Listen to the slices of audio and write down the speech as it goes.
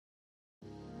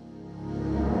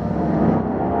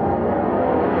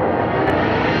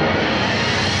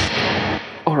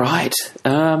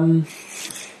Hey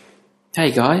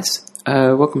guys,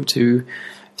 welcome to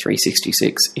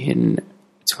 366 in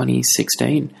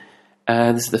 2016.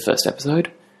 This is the first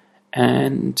episode,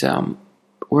 and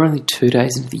we're only 2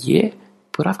 days into the year,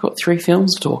 but I've got 3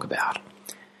 films to talk about,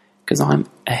 because I'm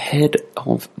ahead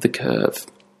of the curve.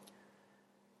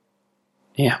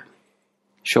 Yeah,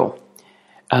 sure.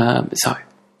 So,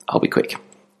 I'll be quick.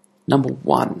 Number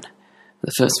 1,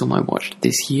 the first film I watched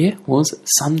this year was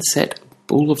Sunset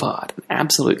Boulevard, an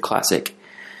absolute classic.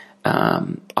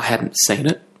 I hadn't seen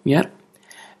it yet,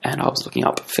 and I was looking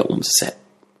up films set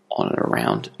on and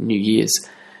around New Year's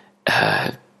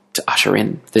to usher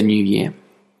in the new year.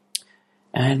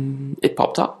 And it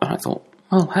popped up, and I thought,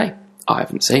 well, hey, I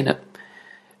haven't seen it.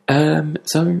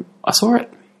 So I saw it.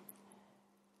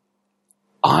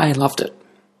 I loved it.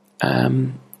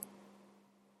 I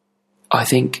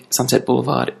think Sunset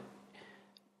Boulevard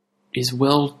is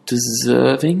well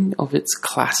deserving of its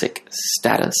classic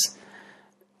status.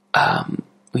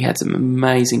 We had some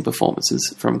amazing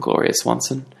performances from Gloria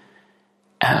Swanson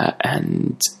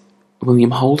and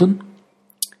William Holden.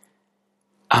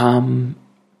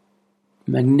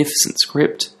 Magnificent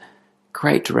script,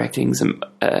 great directing, some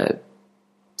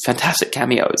fantastic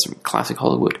cameos from classic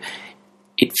Hollywood.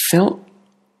 It felt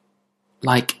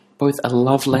like both a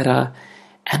love letter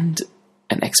and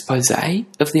an expose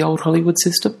of the old Hollywood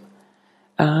system,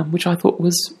 which I thought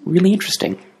was really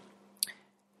interesting.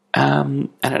 And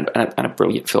a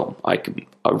brilliant film. I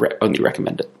only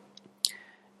recommend it.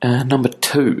 Number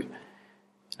two,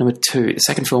 the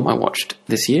second film I watched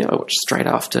this year, I watched straight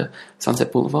after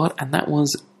Sunset Boulevard, and that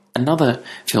was another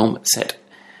film set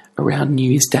around New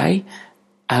Year's Day,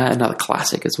 another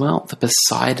classic as well, The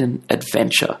Poseidon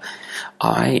Adventure.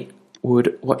 I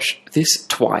would watch this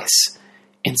twice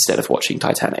instead of watching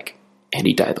Titanic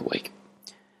any day of the week.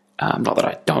 Not that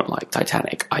I don't like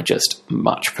Titanic, I just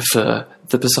much prefer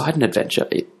The Poseidon Adventure.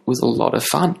 It was a lot of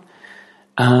fun.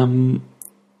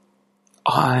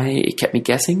 It kept me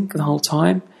guessing the whole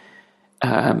time.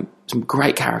 Some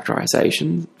great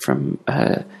characterization from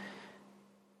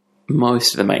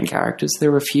most of the main characters.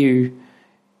 There were a few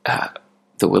that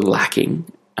were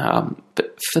lacking,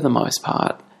 but for the most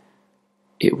part,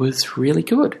 it was really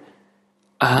good.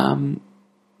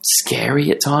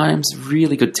 Scary at times,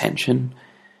 really good tension.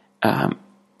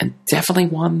 And definitely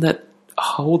one that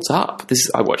holds up.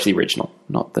 I watched the original,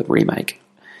 not the remake.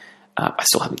 I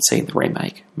still haven't seen the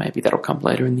remake. Maybe that'll come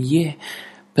later in the year.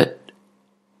 But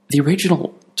the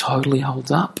original totally holds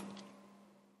up.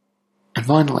 And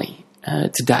finally,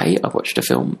 today I watched a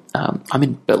film. I'm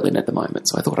in Berlin at the moment,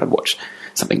 so I thought I'd watch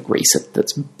something recent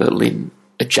that's Berlin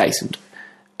adjacent.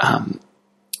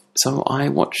 So I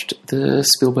watched the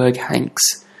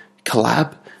Spielberg-Hanks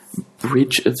collab,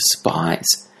 Bridge of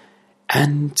Spies.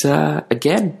 And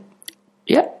again,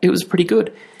 yeah, it was pretty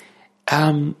good.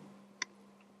 Hanks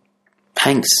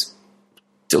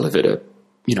delivered a,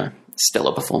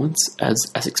 stellar performance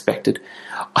as expected.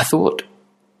 I thought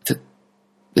that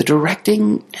the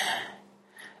directing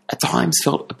at times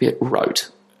felt a bit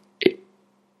rote. It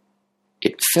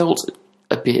felt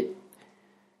a bit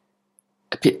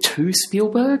too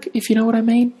Spielberg, if you know what I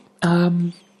mean.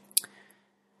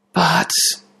 But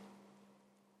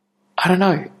I don't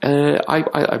know.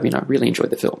 I mean, I really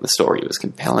enjoyed the film. The story was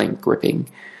compelling,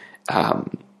 gripping.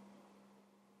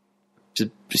 Just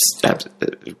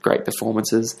great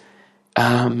performances.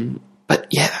 But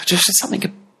yeah, just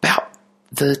something about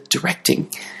the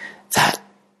directing that,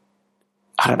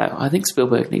 I don't know. I think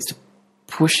Spielberg needs to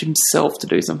push himself to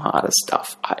do some harder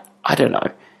stuff. I don't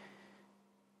know.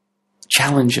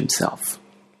 Challenge himself.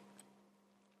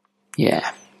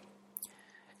 Yeah.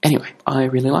 Anyway, I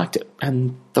really liked it,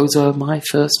 and those are my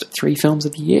first 3 films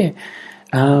of the year.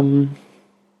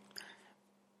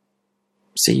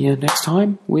 See you next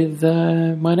time with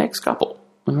my next couple.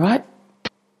 All right?